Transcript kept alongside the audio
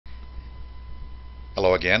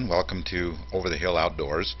Hello again, welcome to Over the Hill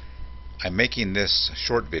Outdoors. I'm making this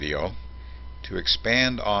short video to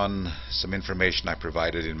expand on some information I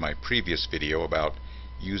provided in my previous video about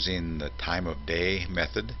using the time of day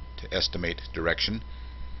method to estimate direction,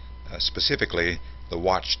 specifically the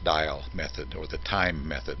watch dial method or the time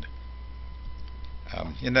method.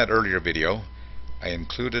 In that earlier video I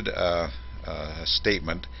included a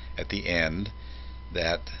statement at the end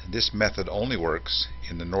that this method only works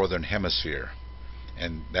in the northern hemisphere.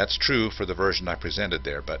 And that's true for the version I presented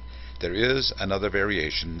there, but there is another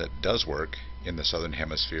variation that does work in the southern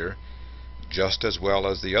hemisphere just as well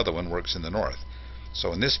as the other one works in the north.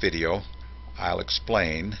 So in this video I'll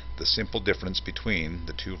explain the simple difference between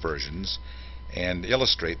the two versions and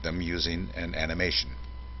illustrate them using an animation.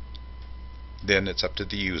 Then it's up to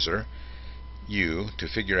the user, you, to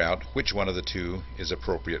figure out which one of the two is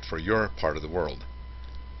appropriate for your part of the world.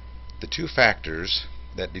 The two factors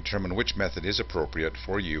that determine which method is appropriate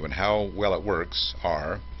for you and how well it works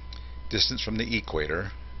are distance from the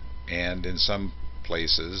equator and, in some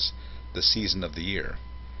places, the season of the year.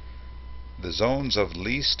 The zones of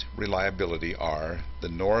least reliability are the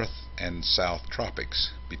north and south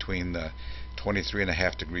tropics, between the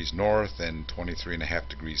 23.5 degrees north and 23.5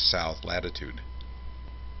 degrees south latitude.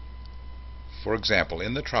 For example,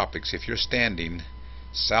 in the tropics, if you're standing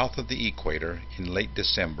south of the equator in late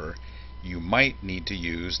December, you might need to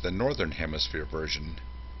use the northern hemisphere version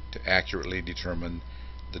to accurately determine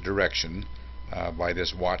the direction by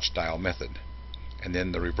this watch dial method. And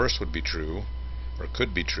then the reverse would be true, or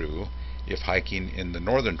could be true, if hiking in the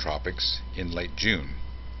northern tropics in late June.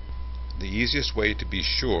 The easiest way to be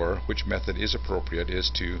sure which method is appropriate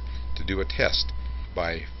is to do a test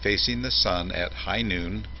by facing the sun at high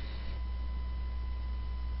noon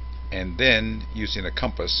and then using a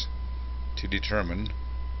compass to determine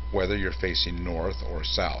whether you're facing north or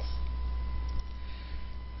south.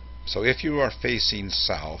 So if you are facing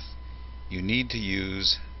south, you need to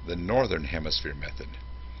use the northern hemisphere method.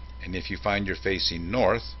 And if you find you're facing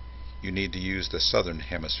north, you need to use the southern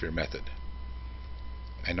hemisphere method.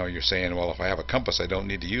 I know you're saying, well, if I have a compass I don't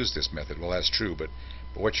need to use this method. Well, that's true, but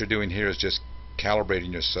what you're doing here is just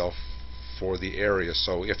calibrating yourself for the area,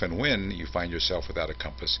 so if and when you find yourself without a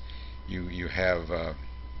compass, you have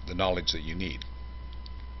the knowledge that you need.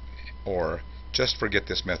 Or just forget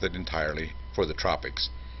this method entirely for the tropics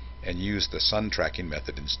and use the sun tracking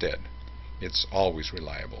method instead. It's always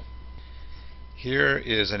reliable. Here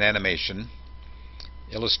is an animation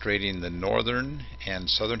illustrating the northern and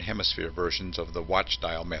southern hemisphere versions of the watch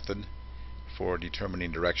dial method for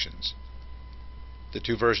determining directions. The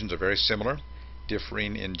two versions are very similar,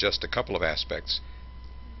 differing in just a couple of aspects.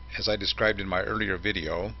 As I described in my earlier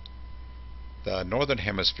video, the northern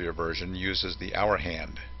hemisphere version uses the hour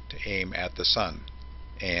hand to aim at the sun,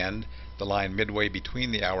 and the line midway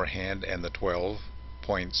between the hour hand and the 12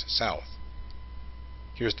 points south.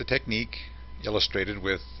 Here's the technique illustrated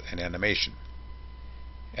with an animation.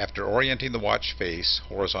 After orienting the watch face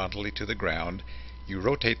horizontally to the ground, you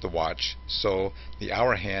rotate the watch so the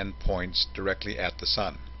hour hand points directly at the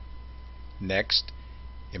sun. Next,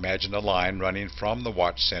 imagine a line running from the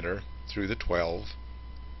watch center through the 12,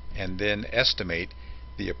 and then estimate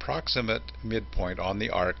the approximate midpoint on the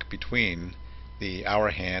arc between the hour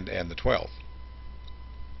hand and the 12.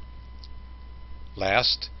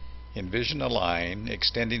 Last, envision a line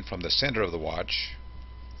extending from the center of the watch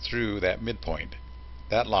through that midpoint.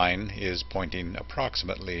 That line is pointing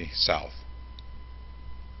approximately south.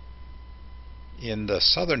 In the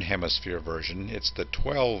southern hemisphere version, it's the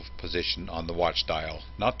 12 position on the watch dial,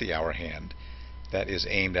 not the hour hand, that is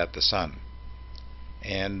aimed at the sun.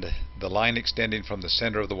 And the line extending from the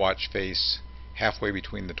center of the watch face halfway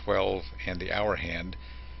between the 12 and the hour hand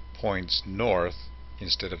points north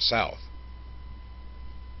instead of south.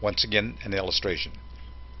 Once again, an illustration.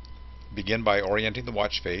 Begin by orienting the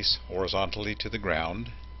watch face horizontally to the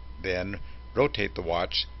ground, then rotate the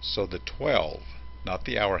watch so the 12, not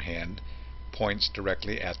the hour hand, points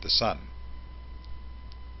directly at the sun.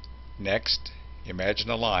 Next, imagine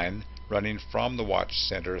a line running from the watch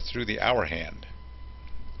center through the hour hand.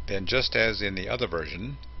 Then, just as in the other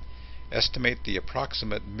version, estimate the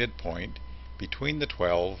approximate midpoint between the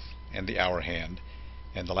 12 and the hour hand,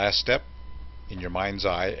 and the last step, in your mind's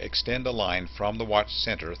eye, extend a line from the watch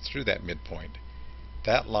center through that midpoint.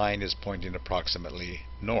 That line is pointing approximately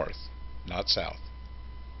north, not south.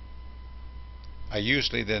 I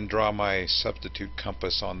usually then draw my substitute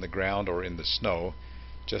compass on the ground or in the snow,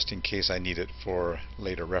 just in case I need it for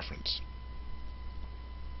later reference.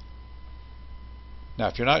 Now,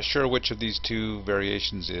 if you're not sure which of these two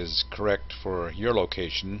variations is correct for your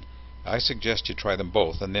location, I suggest you try them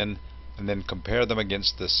both and then and then compare them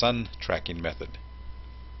against the sun tracking method.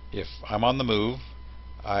 If I'm on the move,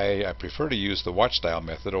 I prefer to use the watch dial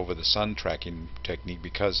method over the sun tracking technique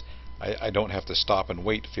because I don't have to stop and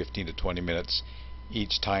wait 15 to 20 minutes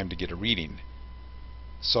each time to get a reading.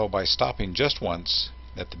 So by stopping just once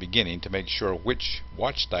at the beginning to make sure which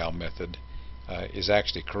watch dial method is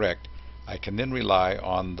actually correct, I can then rely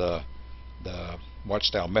on the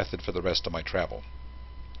watch dial method for the rest of my travel.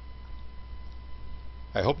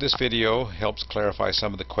 I hope this video helps clarify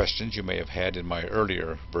some of the questions you may have had in my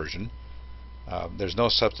earlier version. There's no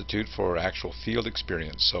substitute for actual field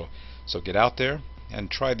experience, so get out there and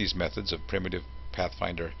try these methods of primitive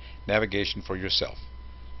Pathfinder navigation for yourself.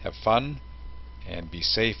 Have fun and be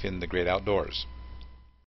safe in the great outdoors.